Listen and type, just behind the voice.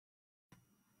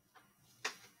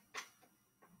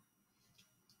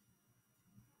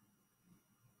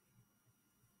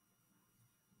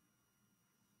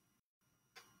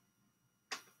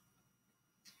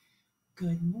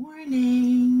Good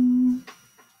morning.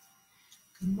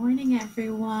 Good morning,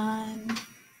 everyone.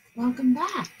 Welcome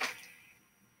back.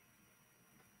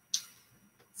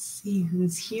 Let's see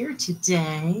who's here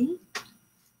today.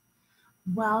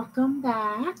 Welcome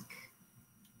back.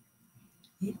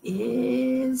 It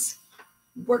is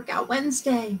Workout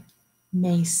Wednesday,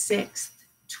 May 6th,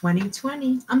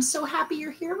 2020. I'm so happy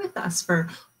you're here with us for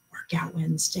Workout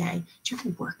Wednesday. Do you have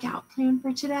a workout plan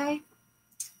for today?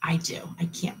 I do. I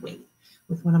can't wait.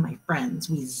 With one of my friends,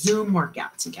 we Zoom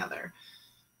workout together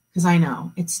because I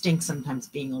know it stinks sometimes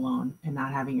being alone and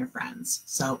not having your friends.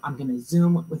 So I'm going to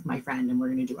Zoom with my friend and we're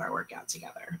going to do our workout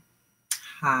together.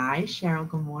 Hi, Cheryl.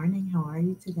 Good morning. How are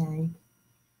you today?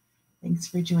 Thanks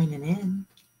for joining in.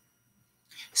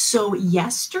 So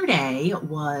yesterday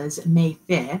was May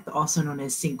 5th, also known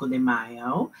as Cinco de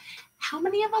Mayo. How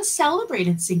many of us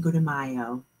celebrated Cinco de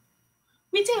Mayo?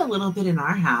 We did a little bit in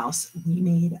our house. We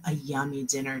made a yummy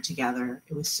dinner together.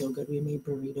 It was so good. We made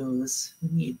burritos. We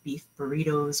made beef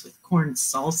burritos with corn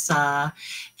salsa.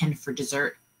 And for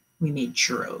dessert, we made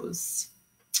churros.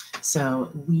 So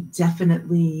we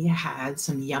definitely had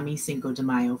some yummy Cinco de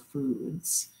Mayo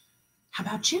foods. How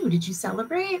about you? Did you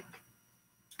celebrate?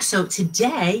 So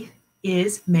today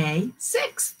is May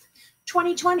 6th,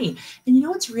 2020. And you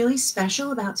know what's really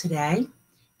special about today?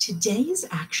 Today is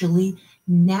actually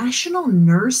National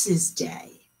Nurses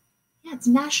Day. Yeah, it's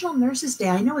National Nurses Day.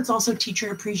 I know it's also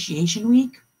Teacher Appreciation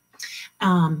Week,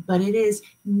 but it is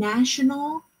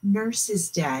National Nurses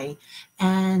Day.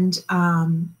 And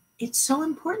it's so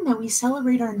important that we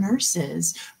celebrate our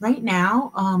nurses. Right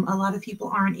now, a lot of people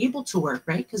aren't able to work,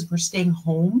 right? Because we're staying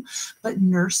home, but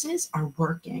nurses are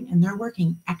working and they're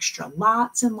working extra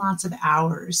lots and lots of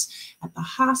hours at the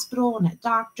hospital and at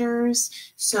doctors.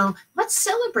 So let's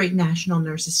celebrate National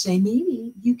Nurses Day.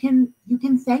 Maybe you can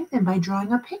thank them by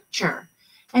drawing a picture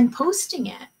and posting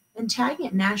it and tag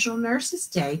it National Nurses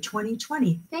Day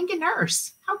 2020. Thank a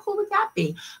nurse. How cool would that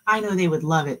be? I know they would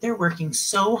love it. They're working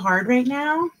so hard right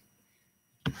now.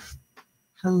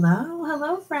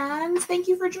 Hello, friends. Thank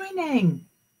you for joining.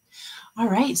 All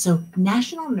right, so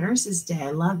National Nurses Day.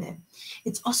 I love it.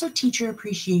 It's also Teacher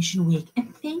Appreciation Week.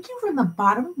 And thank you from the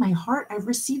bottom of my heart. I've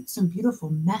received some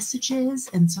beautiful messages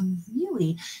and some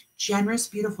really generous,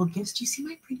 beautiful gifts. Do you see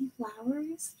my pretty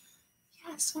flowers?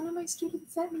 Yes, one of my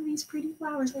students sent me these pretty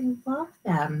flowers. I love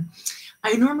them.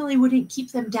 I normally wouldn't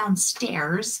keep them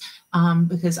downstairs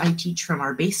because I teach from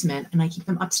our basement and I keep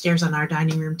them upstairs on our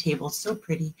dining room table. So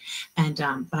pretty. And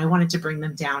but I wanted to bring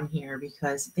them down here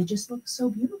because they just look so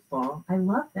beautiful. I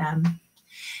love them.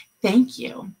 Thank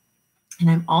you.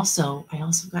 And I also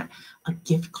got a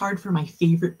gift card for my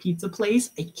favorite pizza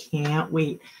place. I can't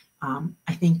wait.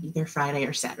 I think either Friday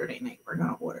or Saturday night, we're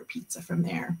going to order pizza from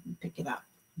there and pick it up.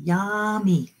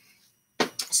 Yummy.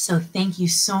 So thank you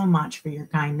so much for your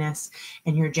kindness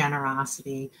and your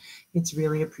generosity. It's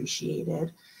really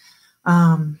appreciated.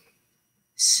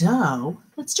 So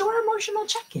let's do our emotional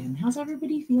check-in. How's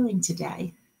everybody feeling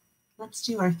today? Let's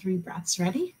do our 3 breaths.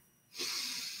 Ready?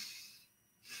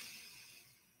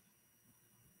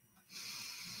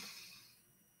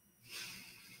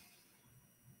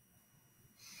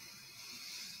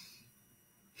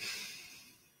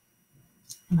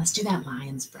 And let's do that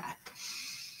lion's breath.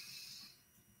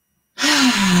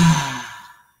 How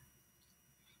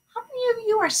many of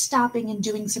you are stopping and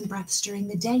doing some breaths during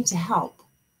the day to help?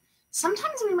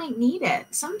 Sometimes we might need it.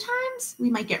 Sometimes we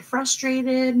might get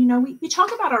frustrated. You know, we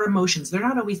talk about our emotions. They're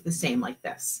not always the same like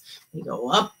this. They go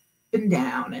up and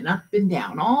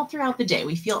down all throughout the day.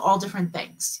 We feel all different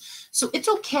things. So it's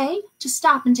okay to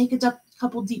stop and take a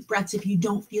couple deep breaths if you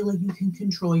don't feel like you can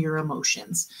control your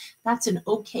emotions. That's an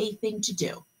okay thing to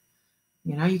do.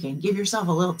 You know, you can give yourself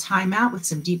a little time out with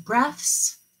some deep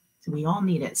breaths. So we all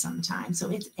need it sometimes.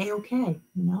 So it's a-okay,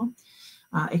 you know.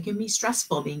 It can be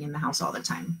stressful being in the house all the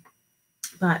time.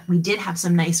 But we did have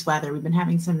some nice weather. We've been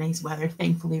having some nice weather,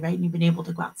 thankfully, right? And you've been able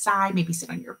to go outside, maybe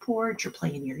sit on your porch or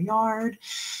play in your yard.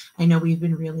 I know we've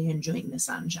been really enjoying the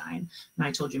sunshine. And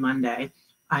I told you Monday,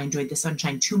 I enjoyed the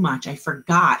sunshine too much. I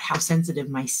forgot how sensitive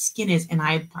my skin is, and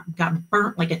I got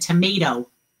burnt like a tomato.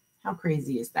 How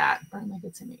crazy is that? Burnt like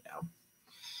a tomato.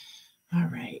 All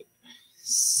right.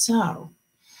 So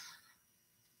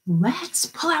let's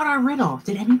pull out our riddle.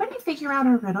 Did anybody figure out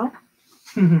our riddle?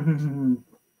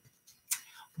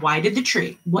 What did the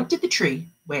tree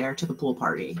wear to the pool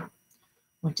party?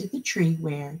 What did the tree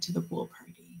wear to the pool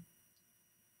party?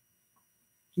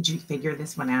 Did you figure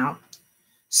this one out?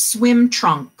 Swim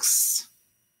trunks.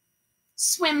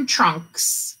 Swim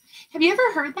trunks. Have you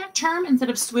ever heard that term instead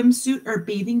of swimsuit or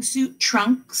bathing suit?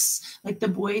 Trunks, like the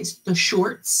boys, the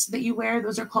shorts that you wear,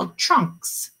 those are called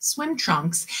trunks, swim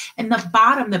trunks. And the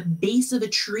bottom, the base of the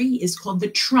tree is called the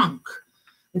trunk.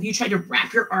 If you try to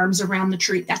wrap your arms around the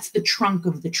tree, that's the trunk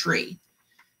of the tree.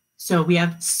 So we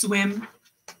have swim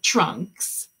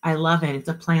trunks. I love it. It's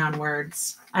a play on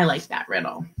words. I like that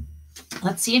riddle.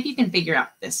 Let's see if you can figure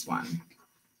out this one.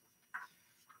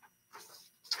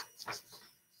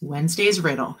 Wednesday's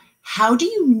riddle. How do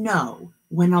you know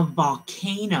when a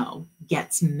volcano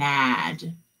gets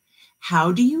mad?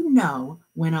 How do you know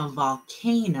when a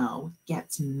volcano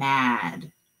gets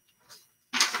mad?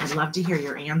 I'd love to hear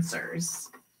your answers.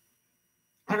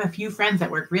 I have a few friends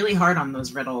that work really hard on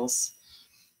those riddles.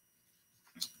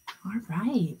 All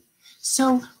right.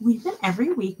 So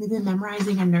every week we've been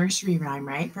memorizing a nursery rhyme,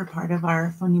 right, for part of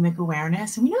our phonemic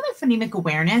awareness. And we know that phonemic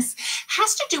awareness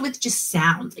has to do with just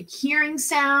sounds, like hearing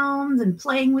sounds and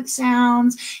playing with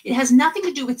sounds. It has nothing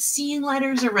to do with seeing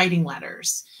letters or writing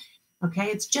letters. Okay,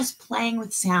 it's just playing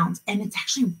with sounds. And it's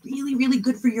actually really, really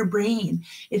good for your brain.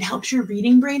 It helps your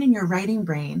reading brain and your writing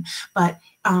brain. But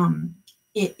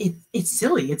it's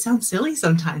silly. It sounds silly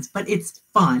sometimes, but it's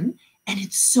fun and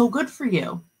it's so good for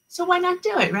you. So why not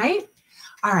do it, right?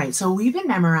 All right, so we've been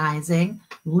memorizing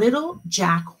Little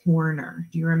Jack Horner.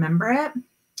 Do you remember it?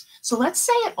 So let's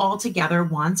say it all together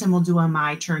once, and we'll do a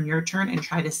my turn, your turn, and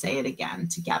try to say it again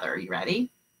together. Are you ready?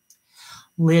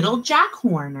 Little Jack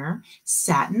Horner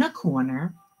sat in a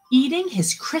corner eating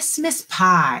his Christmas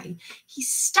pie. He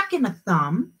stuck in a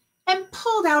thumb and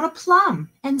pulled out a plum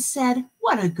and said,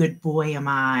 "What a good boy am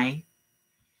I."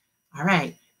 All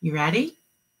right, you ready?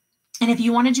 And if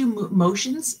you want to do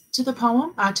motions to the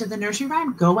poem, to the nursery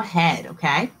rhyme, go ahead,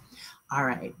 okay? All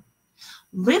right.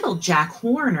 Little Jack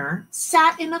Horner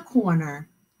sat in a corner.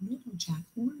 Little Jack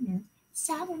Horner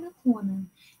sat in a corner,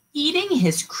 eating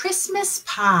his Christmas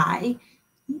pie.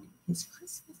 Eating his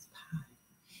Christmas pie.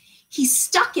 He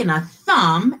stuck in a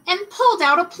thumb and pulled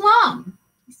out a plum.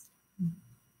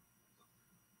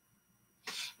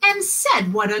 And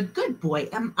said, "What a good boy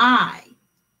am I."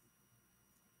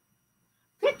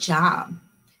 Good job.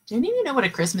 Do any of you know what a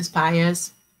Christmas pie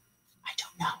is? I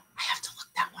don't know. I have to look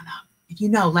that one up. If you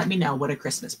know, let me know what a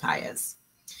Christmas pie is.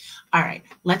 All right,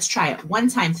 let's try it one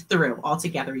time through all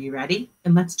together. You ready?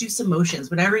 And let's do some motions,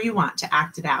 whatever you want to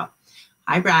act it out.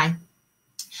 Hi, Bri.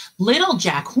 Little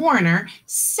Jack Horner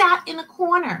sat in a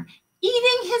corner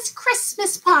eating his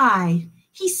Christmas pie.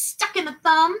 He stuck in a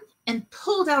thumb and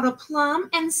pulled out a plum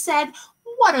and said,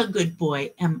 "What a good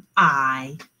boy am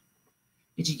I."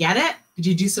 Did you get it? Did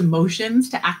you do some motions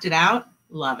to act it out?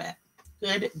 Love it.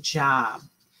 Good job.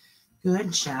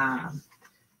 Good job.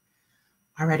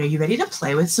 All right, are you ready to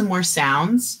play with some more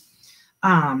sounds?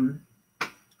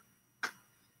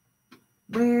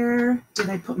 Where did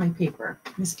I put my paper?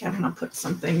 Miss Kevin, I'll put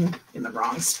something in the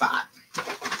wrong spot.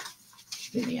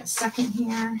 Give me a second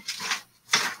here.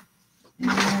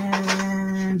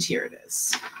 And here it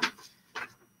is.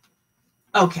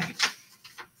 Okay.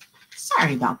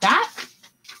 Sorry about that.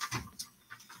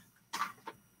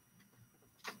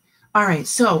 All right,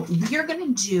 so we are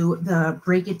going to do the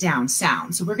break it down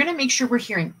sound. So we're going to make sure we're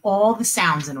hearing all the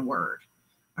sounds in a word.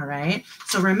 All right,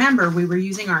 so remember we were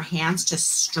using our hands to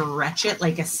stretch it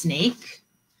like a snake,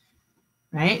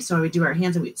 right? So we would do our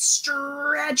hands and we'd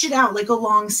stretch it out like a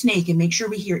long snake and make sure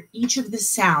we hear each of the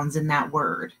sounds in that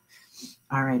word.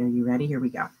 All right, are you ready? Here we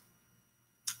go.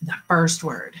 The first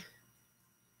word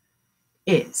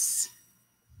is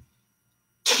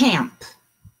camp.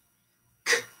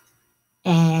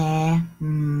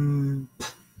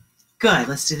 Good.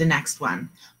 Let's do the next one.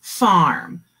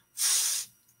 Farm.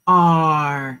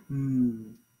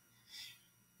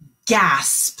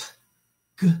 Gasp.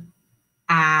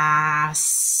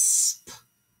 Asp.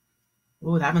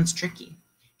 Oh, that one's tricky.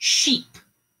 Sheep.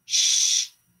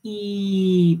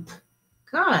 Sheep.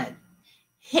 Good.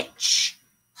 Hitch.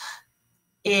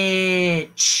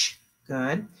 Itch.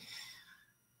 Good.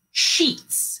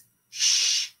 Sheets.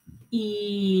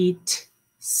 Eat.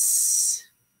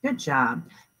 Good job.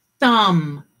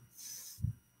 Thumb.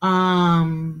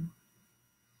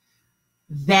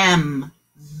 Them.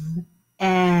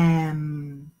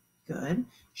 Good.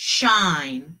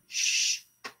 Shine.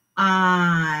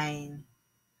 Shine.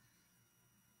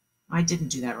 I didn't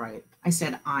do that right. I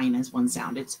said ein as one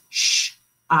sound. It's sh.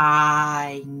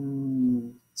 I.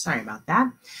 Sorry about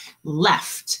that.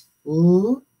 Left.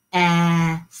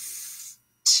 Left.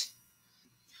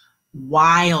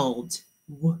 Wild.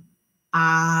 Wild.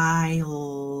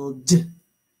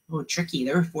 Oh, tricky.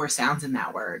 There were 4 sounds in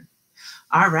that word.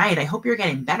 All right. I hope you're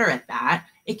getting better at that.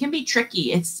 it can be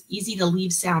tricky. It's easy to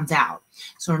leave sounds out.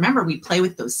 So remember, we play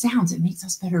with those sounds. It makes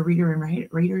us better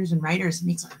readers and writers. It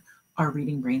makes our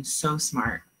reading brain so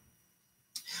smart.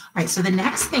 All right, so the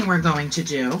next thing we're going to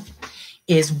do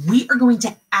is we are going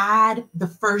to add the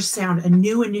first sound, a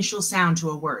new initial sound to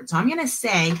a word. So I'm going to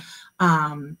say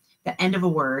the end of a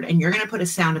word, and you're going to put a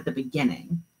sound at the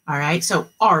beginning. All right, so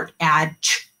art, add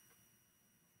ch.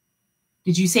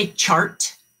 Did you say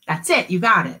chart? That's it, you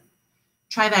got it.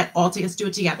 Try that all together. Let's do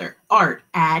it together. Art,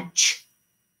 add ch.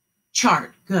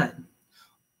 Chart, good.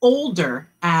 Older,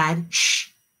 add sh.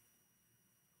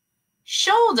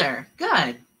 Shoulder,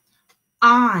 good.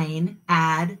 Ein,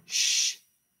 add sh.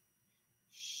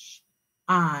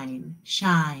 Ein,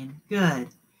 shine, good.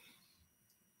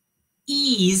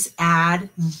 Ease, add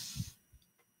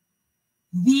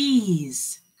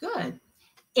these, good.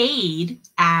 Aid,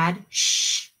 add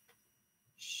sh.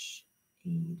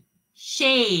 Aid.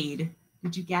 Shade,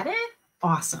 did you get it?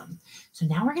 Awesome. So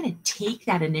now we're going to take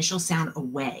that initial sound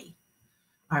away.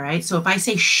 All right, so if I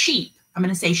say sheep, I'm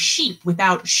going to say sheep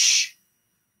without sh.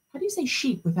 How do you say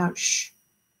sheep without sh?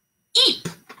 Eep.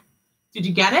 Did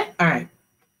you get it? All right.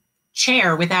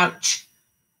 Chair without ch.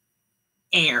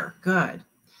 Air. Good.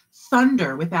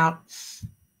 Thunder without th.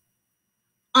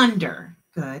 Under.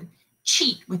 Good.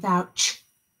 Cheat without ch.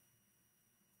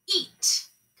 Eat.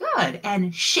 Good.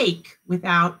 And shake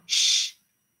without sh.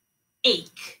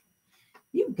 Ache.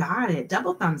 You got it.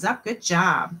 Double thumbs up. Good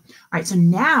job. All right, so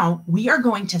now we are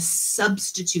going to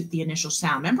substitute the initial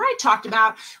sound. Remember I talked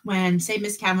about when, say,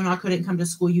 Miss Kavanaugh couldn't come to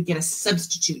school, you get a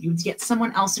substitute. You would get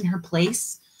someone else in her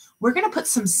place. We're going to put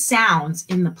some sounds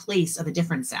in the place of a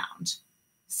different sound.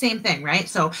 Same thing, right?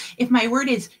 So if my word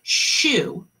is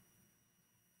shoe,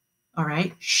 all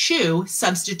right, shoe,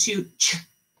 substitute ch.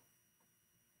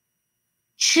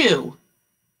 Chew.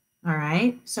 All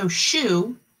right, so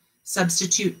shoe,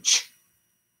 substitute ch.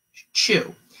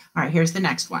 Chew. All right, here's the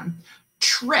next one.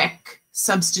 Trick,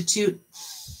 substitute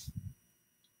th.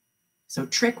 So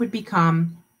trick would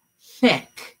become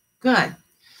thick. Good.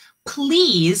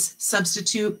 Please,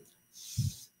 substitute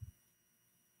th.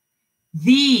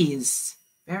 These.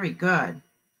 Very good.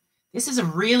 This is a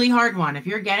really hard one. If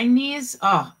you're getting these,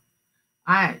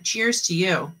 cheers to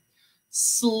you.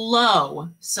 Slow,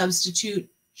 substitute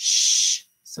sh.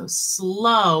 So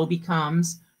slow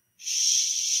becomes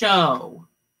show.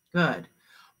 Good.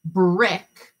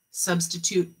 Brick,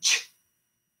 substitute ch.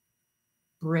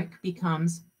 Brick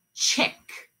becomes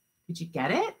chick. Did you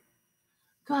get it?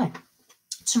 Good.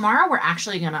 Tomorrow we're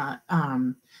actually going to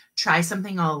try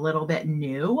something a little bit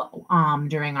new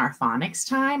during our phonics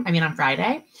time. On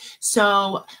Friday.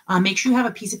 So make sure you have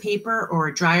a piece of paper or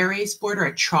a dry erase board or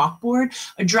a chalkboard.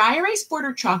 A dry erase board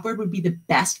or chalkboard would be the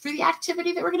best for the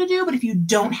activity that we're going to do. But if you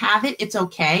don't have it, it's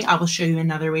okay. I will show you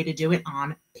another way to do it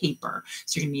on paper.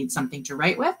 So you're going to need something to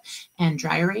write with, and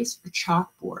dry erase or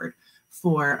chalkboard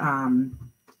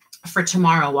for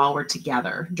tomorrow while we're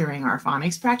together during our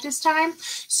phonics practice time.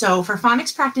 So for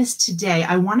phonics practice today,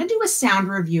 I want to do a sound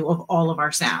review of all of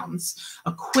our sounds.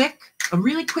 A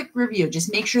really quick review.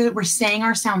 Just make sure that we're saying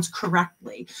our sounds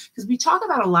correctly. Because we talk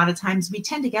about a lot of times we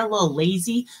tend to get a little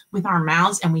lazy with our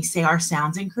mouths and we say our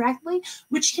sounds incorrectly,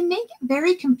 which can make it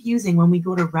very confusing when we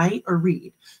go to write or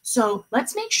read. So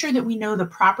let's make sure that we know the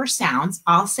proper sounds.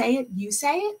 I'll say it, you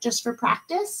say it, just for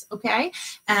practice, okay?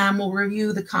 And we'll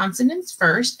review the consonants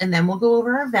first, and then we'll go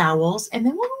over our vowels, and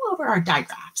then we'll go over our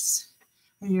digraphs.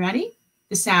 Are you ready?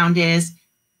 The sound is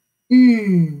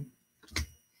mm.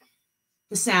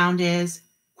 The sound is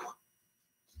qu.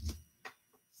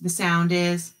 The sound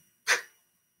is k.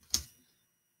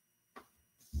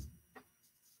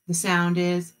 The sound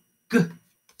is g.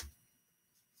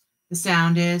 The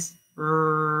sound is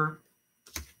r.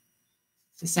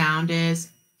 The sound is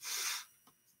f.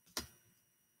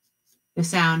 The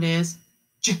sound is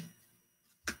j.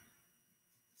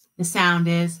 The sound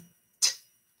is t.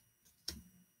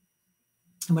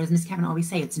 And what does Miss Kavanaugh always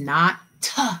say? It's not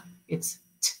t, it's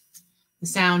t. The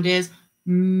sound is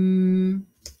mm.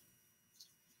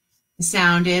 The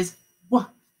sound is w.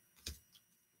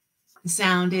 The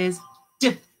sound is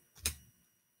d.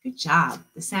 Good job.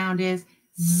 The sound is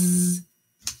z.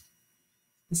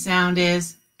 The sound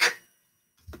is k.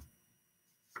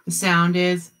 The sound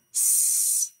is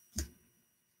s.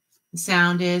 The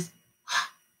sound is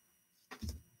h.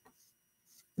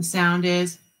 The sound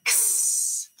is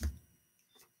x.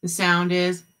 The sound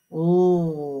is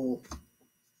o.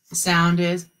 The sound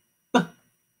is b,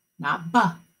 not b,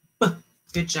 b.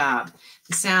 Good job.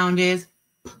 The sound is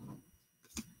p.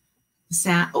 The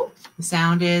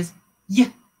sound is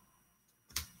y.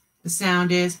 The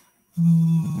sound is v.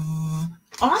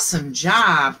 Awesome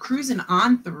job. Cruising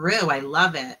on through. I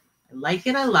love it. I like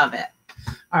it. I love it.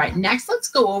 All right, next let's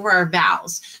go over our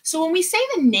vowels. So when we say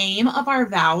the name of our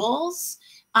vowels,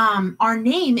 our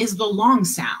name is the long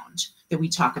sound that we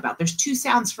talk about. There's two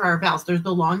sounds for our vowels. There's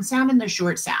the long sound and the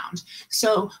short sound.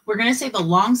 So we're going to say the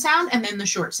long sound and then the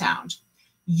short sound.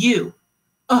 You,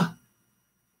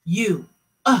 you,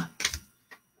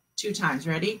 2 times.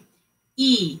 Ready?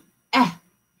 E, eh,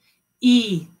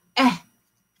 e, eh.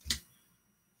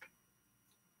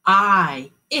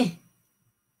 I, eh,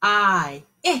 I,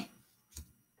 eh.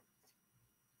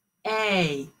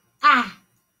 A, ah,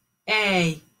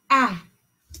 a, ah.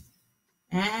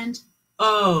 And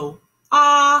O,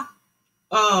 ah,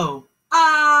 O,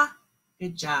 ah.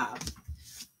 Good job.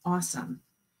 Awesome.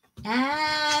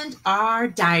 And our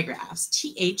digraphs.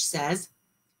 TH says,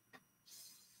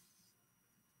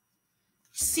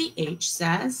 CH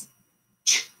says,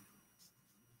 ch.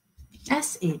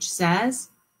 SH says,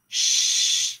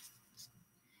 sh.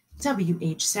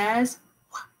 WH says,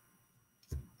 wh.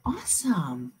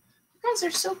 Awesome. You guys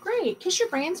are so great. Kiss your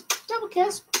brains. Double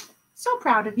kiss. So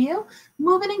proud of you.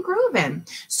 Moving and grooving.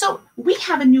 So we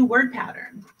have a new word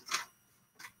pattern.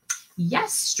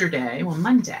 Yesterday, well,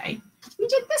 Monday, we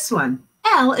did this one.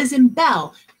 L is in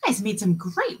bell. You guys made some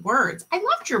great words. I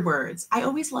loved your words. I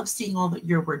always love seeing all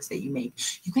your words that you make.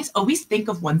 You guys always think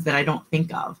of ones that I don't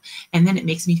think of. And then it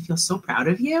makes me feel so proud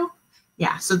of you.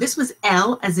 Yeah, so this was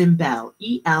L as in bell,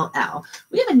 E-L-L.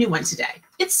 We have a new one today.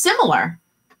 It's similar.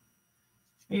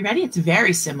 Are you ready? It's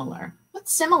very similar.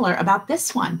 What's similar about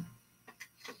this one?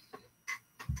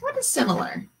 What is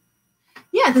similar?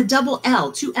 Yeah, the double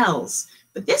L, 2 L's.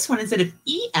 But this one, instead of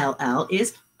E-L-L,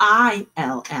 is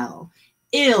I-L-L.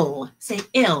 Ill. Say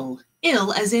ill.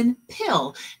 Ill as in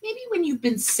pill. Maybe when you've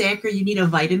been sick or you need a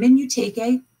vitamin, you take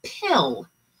a pill.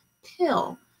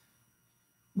 Pill.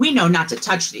 We know not to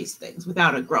touch these things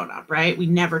without a grown-up, right? We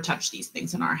never touch these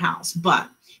things in our house. But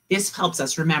this helps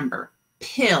us remember.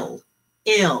 Pill.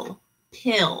 Ill.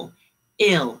 Pill.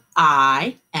 Ill.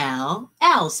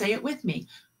 I-L-L. Say it with me.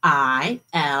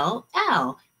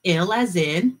 I-L-L. Ill as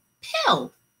in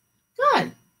pill.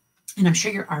 Good. And I'm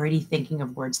sure you're already thinking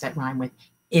of words that rhyme with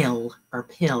ill or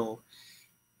pill,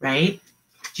 right?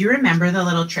 Do you remember the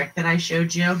little trick that I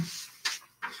showed you?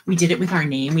 We did it with our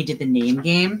name. We did the name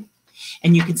game.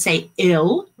 And you could say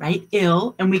ill, right?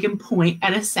 Ill. And we can point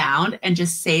at a sound and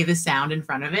just say the sound in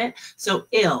front of it. So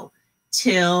ill.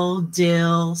 Till,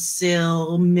 dill,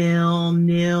 sill, mill,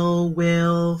 nil,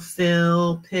 will,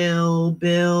 fill, pill,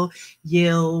 bill,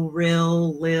 yill,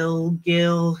 rill, lil,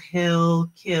 gill, hill,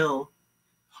 kill.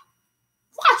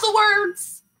 Lots of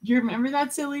words. Do you remember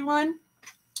that silly one?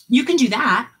 You can do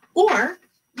that, or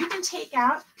you can take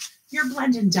out your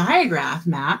blend and diagraph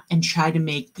map and try to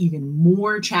make even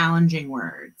more challenging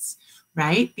words,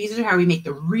 right? These are how we make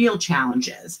the real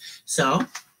challenges. So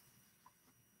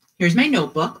here's my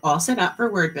notebook all set up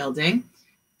for word building.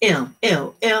 Ill,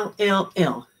 ill, ill, ill,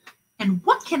 ill. And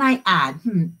what can I add?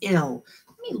 Ill.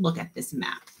 Let me look at this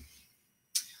map.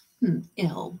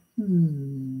 Ill.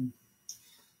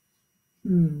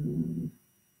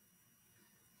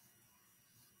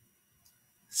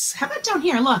 How about down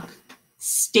here? Look.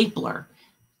 Stapler.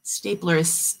 Stapler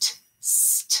is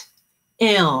st,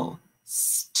 ill,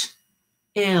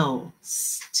 ill,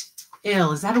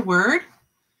 ill. Is that a word?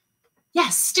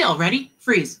 Yes, still. Ready?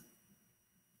 Freeze.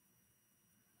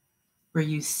 Were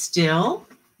you still?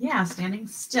 Yeah, standing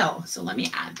still. So let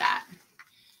me add that.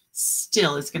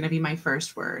 Still is going to be my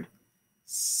first word.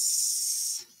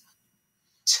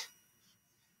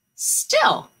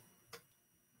 Still.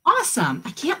 Awesome.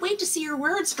 I can't wait to see your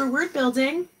words for word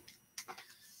building.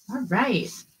 All right.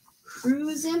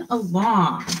 Cruising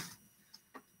along.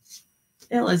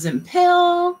 Ill as in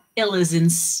pill. Ill as in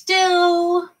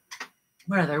still.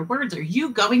 What other words are you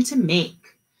going to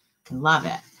make? I love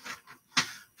it.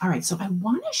 All right, so I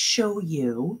want to show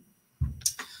you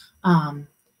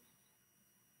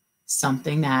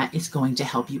something that is going to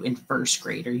help you in first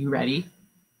grade. Are you ready?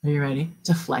 Are you ready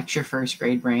to flex your first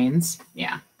grade brains?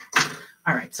 Yeah.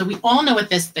 All right, so we all know what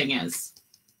this thing is.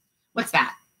 What's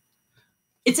that?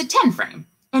 It's a 10 frame.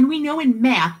 And we know in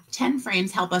math, 10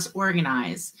 frames help us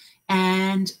organize.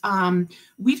 And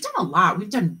we've done a lot. We've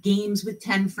done games with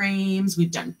 10 frames.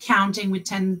 We've done counting with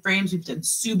 10 frames. We've done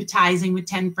subitizing with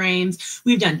 10 frames.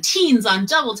 We've done teens on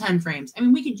double 10 frames. I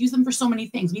mean, we could use them for so many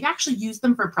things. We've actually used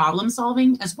them for problem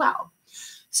solving as well.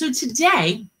 So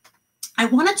today, I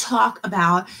want to talk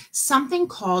about something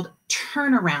called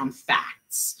turnaround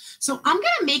facts. So I'm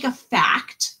going to make a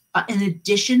fact, an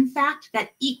addition fact that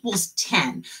equals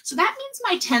 10. So that means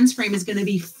my tens frame is going to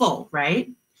be full, right?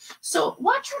 So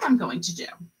watch what I'm going to do.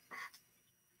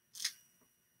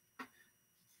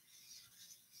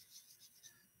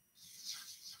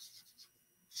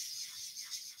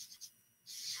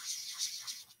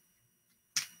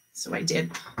 So I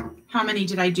did, how many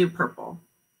did I do purple?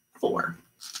 4.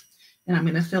 And I'm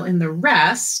going to fill in the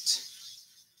rest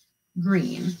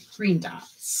green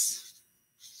dots.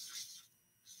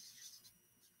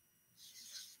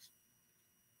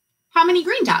 How many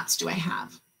green dots do I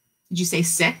have? Did you say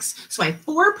 6? So I have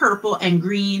 4 purple and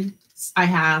green. I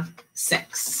have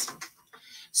 6.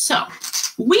 So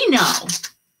we know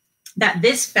that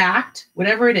this fact,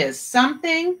 whatever it is,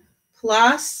 something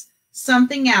plus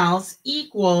something else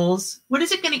equals, what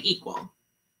is it going to equal?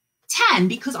 10,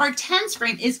 because our tens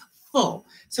frame is full.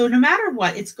 So no matter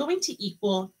what, it's going to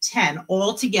equal 10.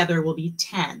 All together will be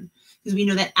 10, because we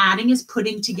know that adding is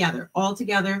putting together. All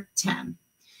together, 10.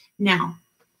 Now,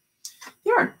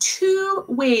 there are 2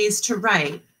 ways to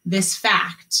write this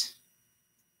fact.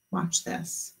 Watch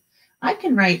this. I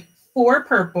can write 4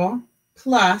 purple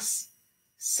plus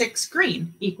 6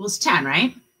 green equals 10,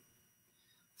 right?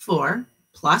 4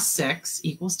 plus 6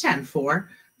 equals 10. 4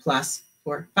 plus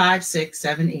 4, 5, 6,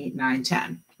 7, 8, 9,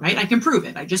 10, right? I can prove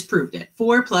it. I just proved it.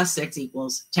 4 plus 6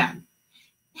 equals 10.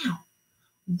 Now,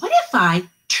 what if I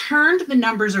turned the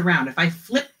numbers around? If I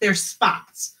flipped their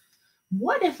spots?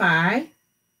 What if I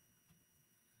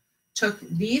took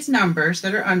these numbers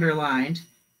that are underlined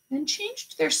and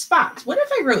changed their spots? What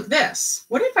if I wrote this?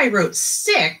 What if I wrote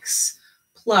 6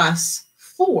 plus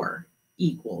 4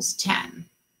 equals 10?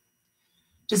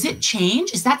 Does it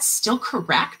change? Is that still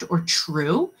correct or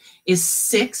true? Is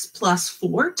 6 plus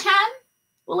 4 10?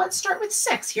 Well, let's start with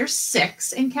 6. Here's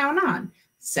 6 and count on.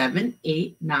 7,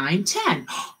 8, 9, 10.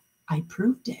 I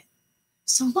proved it.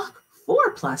 So look,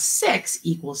 4 plus 6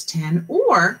 equals 10,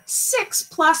 or 6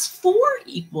 plus 4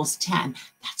 equals 10.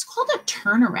 That's called a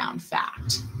turnaround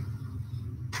fact.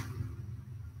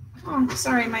 Oh,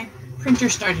 sorry, my printer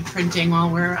started printing while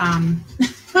we're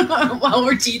while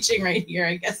we're teaching right here.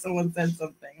 I guess someone said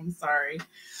something. I'm sorry.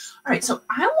 All right, so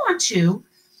I want to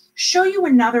show you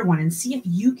another one and see if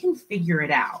you can figure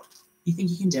it out. You think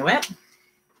you can do it?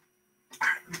 All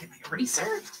right, let me get my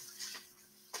eraser.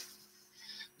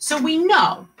 So we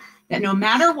know that no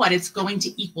matter what, it's going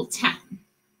to equal 10.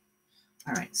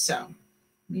 All right, so let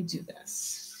me do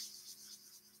this.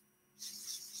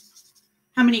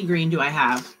 How many green do I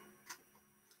have?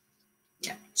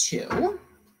 Yeah, 2.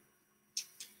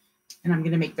 And I'm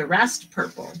going to make the rest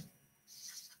purple.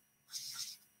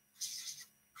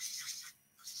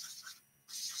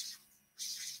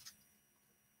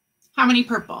 How many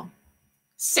purple?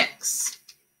 6.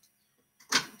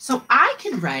 So I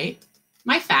can write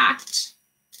my fact,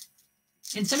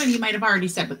 and some of you might have already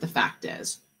said what the fact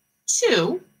is.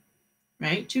 2,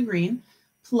 right, 2 green,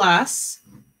 plus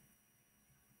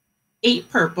 8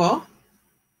 purple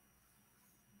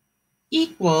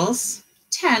equals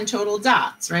 10 total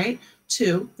dots, right?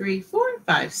 2, 3, 4,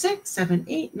 5, 6, 7,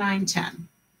 8, 9, 10,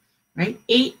 right?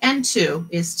 8 and 2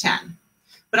 is 10.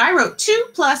 But I wrote 2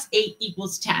 plus 8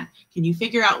 equals 10. Can you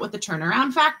figure out what the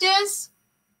turnaround fact is?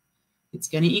 It's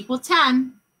going to equal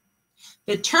 10.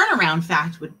 The turnaround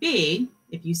fact would be,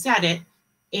 if you said it,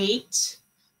 8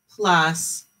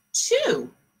 plus 2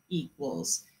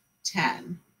 equals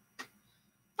 10.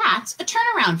 That's a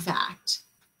turnaround fact.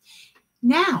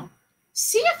 Now,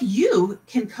 see if you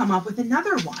can come up with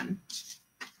another one.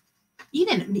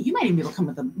 Even, you might even be able to come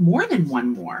up with more than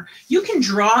one more. You can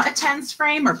draw a tens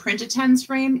frame or print a tens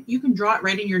frame. You can draw it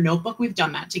right in your notebook. We've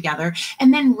done that together.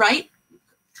 And then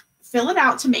fill it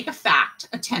out to make a fact,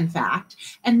 a 10 fact,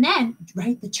 and then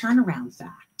write the turnaround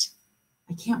fact.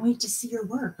 I can't wait to see your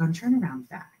work on turnaround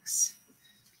facts.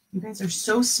 You guys are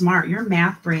so smart. Your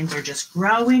math brains are just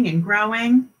growing and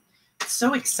growing. It's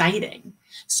so exciting.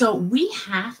 So we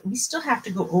still have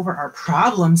to go over our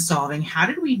problem solving. How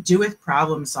did we do with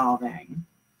problem solving?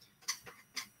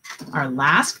 Our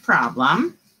last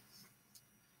problem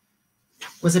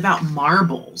was about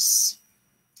marbles.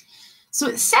 So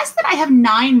it says that I have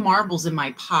 9 marbles in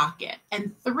my pocket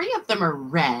and 3 of them are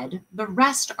red. The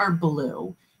rest are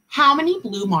blue. How many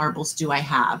blue marbles do I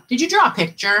have? Did you draw a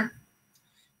picture?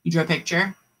 You drew a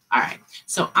picture? All right.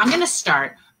 So I'm going to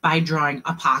start by drawing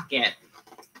a pocket.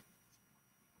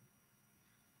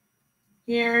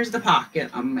 Here's the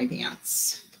pocket on my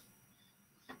pants.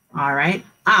 All right.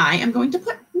 I am going to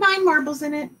put 9 marbles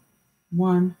in it.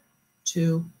 1,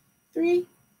 2, 3,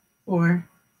 4,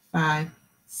 5,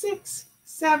 6,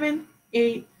 7,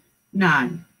 8,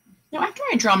 9. Now, after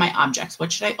I draw my objects,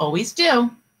 what should I always do?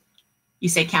 You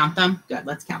say count them. Good.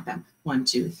 Let's count them. 1,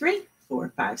 2, 3,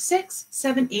 4, 5, 6,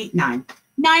 7, 8, 9.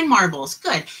 9 marbles.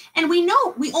 Good. And we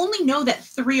only know that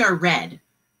 3 are red.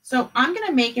 So I'm going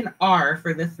to make an R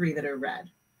for the 3 that are red.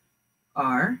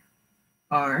 R,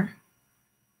 R,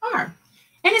 R.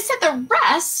 And it said the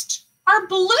rest are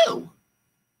blue.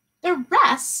 The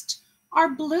rest are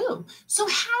blue. So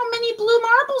how many blue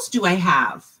marbles do I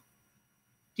have?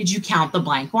 Did you count the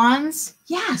blank ones?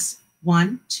 Yes.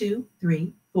 1, 2,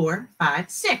 3, 4, 5,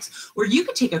 6. Or you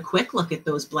could take a quick look at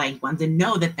those blank ones and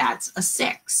know that that's a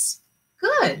 6.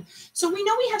 Good. So we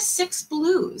know we have 6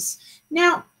 blues.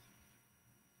 Now,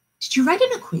 did you write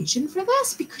an equation for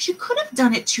this? Because you could have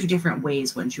done it 2 different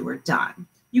ways once you were done.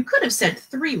 You could have said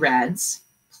 3 reds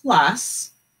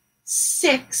plus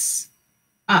 6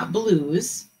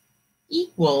 blues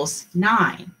equals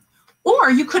 9.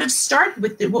 Or you could have started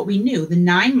with what we knew, the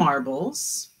 9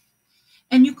 marbles,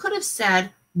 and you could have said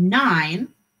 9,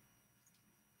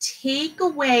 take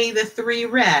away the 3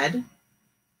 red,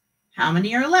 how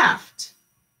many are left?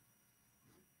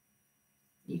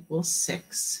 Equals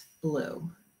 6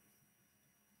 blue.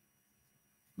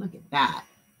 Look at that.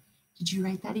 Did you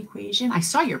write that equation? I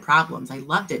saw your problems. I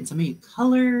loved it. And some of you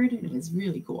colored, and it was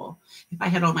really cool. If I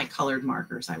had all my colored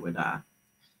markers, I would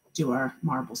do our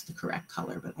marbles the correct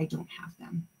color, but I don't have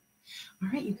them. All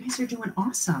right, you guys are doing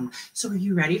awesome. So are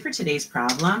you ready for today's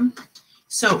problem?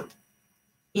 So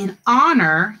in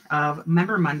honor of,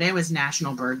 remember Monday was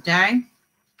National Bird Day?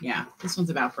 Yeah, this one's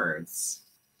about birds.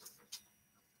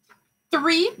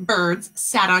 3 birds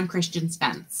sat on Christian's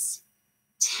fence.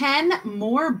 10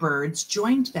 more birds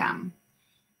joined them.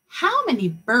 How many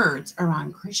birds are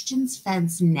on Christian's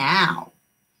fence now?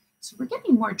 So we're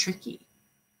getting more tricky.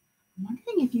 I'm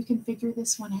wondering if you can figure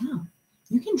this one out.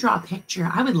 You can draw a picture.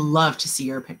 I would love to see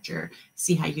your picture.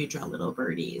 See how you draw little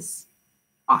birdies.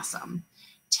 Awesome.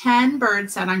 10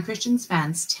 birds sat on Christian's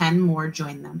fence. 10 more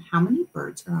joined them. How many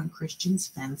birds are on Christian's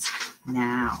fence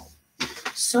now?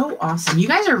 So awesome. You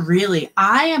guys are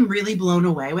I am really blown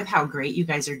away with how great you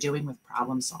guys are doing with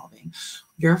problem solving.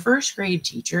 Your first grade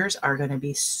teachers are going to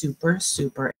be super,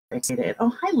 super excited.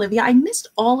 Oh, hi, Livia. I missed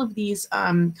all of these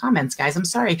comments, guys. I'm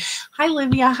sorry. Hi,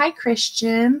 Livia. Hi,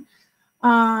 Christian.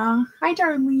 Hi,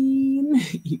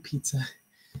 Darlene. Eat pizza.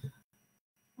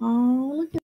 Oh,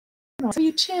 look at that. For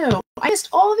you too. I missed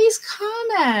all of these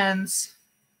comments.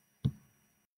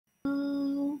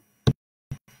 Oh.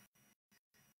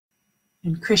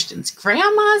 And Christian's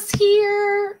grandma's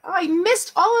here. Oh, I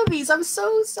missed all of these. I'm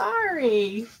so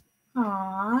sorry.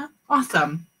 Aw,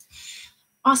 awesome.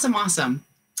 Awesome, awesome.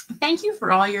 Thank you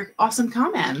for all your awesome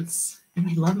comments. And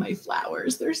I love my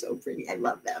flowers. They're so pretty. I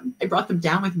love them. I brought them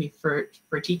down with me for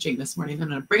teaching this morning. I'm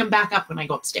going to bring them back up when I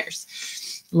go upstairs.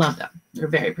 Love them. They're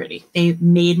very pretty. They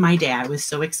made my day. I was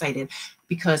so excited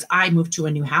because I moved to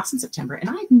a new house in September and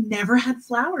I've never had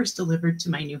flowers delivered to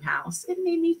my new house. It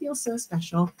made me feel so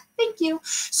special. Thank you.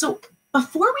 So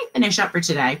before we finish up for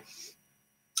today,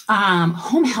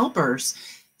 home helpers,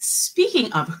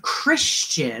 speaking of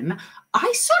Christian,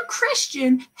 I saw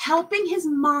Christian helping his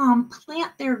mom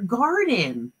plant their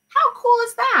garden. How cool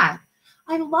is that?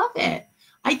 I love it.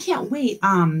 I can't wait.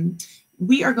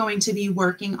 We are going to be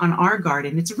working on our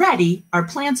garden. It's ready. Our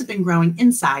plants have been growing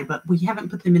inside, but we haven't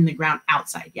put them in the ground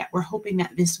outside yet. We're hoping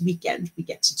that this weekend we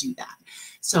get to do that.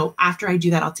 So after I do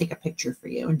that, I'll take a picture for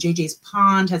you. And JJ's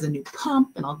pond has a new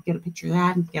pump, and I'll get a picture of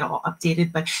that and get it all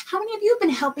updated. But how many of you have been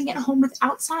helping at home with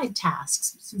outside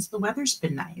tasks since the weather's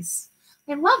been nice?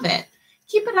 I love it.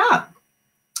 Keep it up.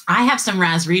 I have some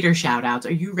Raz Reader shout outs.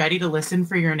 Are you ready to listen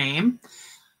for your name?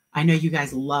 I know you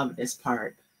guys love this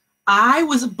part. I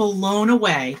was blown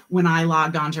away when I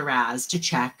logged on to Raz to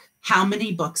check how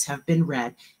many books have been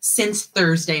read since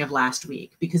Thursday of last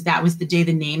week, because that was the day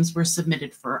the names were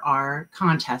submitted for our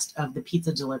contest of the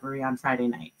pizza delivery on Friday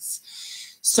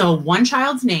nights. So one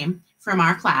child's name from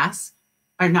our class,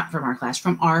 or not from our class,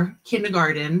 from our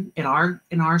kindergarten in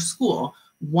our school,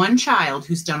 one child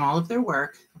who's done all of their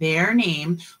work, their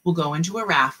name will go into a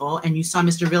raffle. And you saw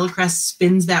Mr. Villacrest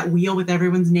spins that wheel with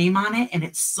everyone's name on it, and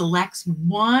it selects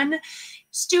one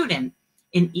student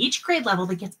in each grade level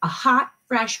that gets a hot,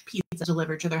 fresh pizza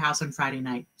delivered to their house on Friday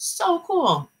night. So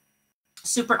cool.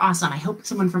 Super awesome. I hope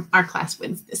someone from our class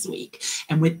wins this week.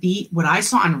 And with what I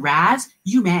saw on Raz,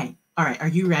 you may. All right, are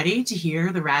you ready to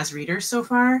hear the Raz readers so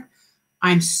far?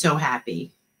 I'm so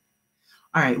happy.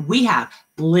 All right, we have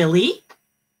Lily.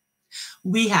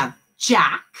 We have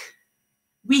Jack,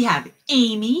 we have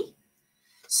Amy,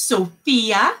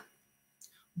 Sophia,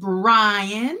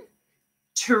 Brian,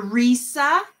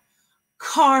 Teresa,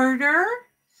 Carter,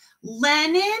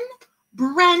 Lennon,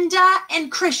 Brenda,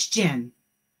 and Christian.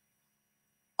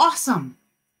 Awesome.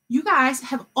 You guys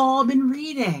have all been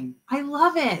reading. I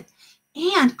love it.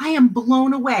 And I am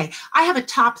blown away. I have a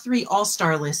top 3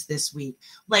 all-star list this week.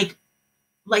 Like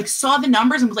saw the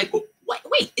numbers and was like,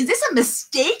 wait, is this a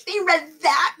mistake? They read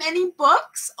that many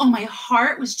books? Oh, my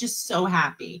heart was just so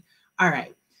happy. All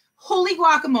right. Holy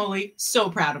guacamole, so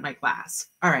proud of my class.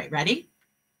 All right, ready?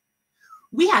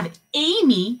 We have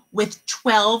Amy with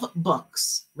 12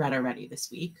 books read already this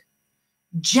week,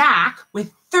 Jack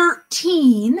with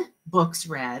 13 books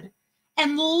read,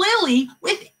 and Lily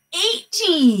with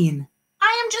 18.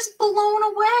 I am just blown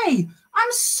away.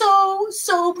 I'm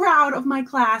so proud of my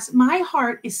class. My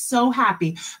heart is so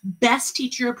happy. Best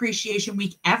teacher appreciation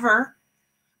week ever,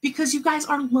 because you guys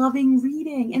are loving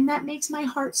reading, and that makes my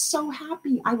heart so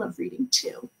happy. I love reading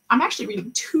too. I'm actually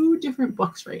reading 2 different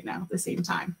books right now at the same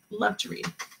time. Love to read.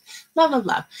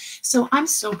 Love. So I'm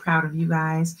so proud of you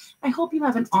guys. I hope you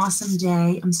have an awesome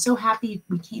day. I'm so happy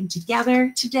we came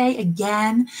together today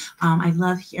again. I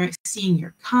love seeing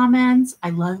your comments. I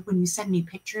love when you send me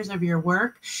pictures of your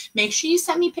work. Make sure you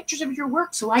send me pictures of your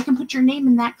work so I can put your name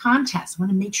in that contest. I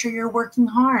want to make sure you're working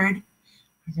hard.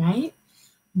 All right?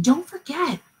 Don't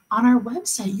forget, on our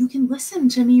website, you can listen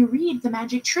to me read The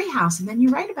Magic Tree House, and then you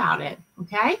write about it,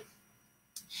 okay?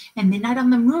 And Midnight on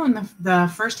the Moon,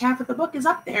 the first half of the book is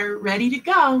up there, ready to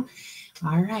go.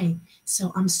 All right,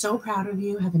 so I'm so proud of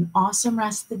you. Have an awesome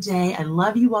rest of the day. I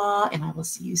love you all, and I will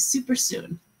see you super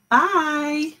soon.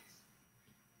 Bye.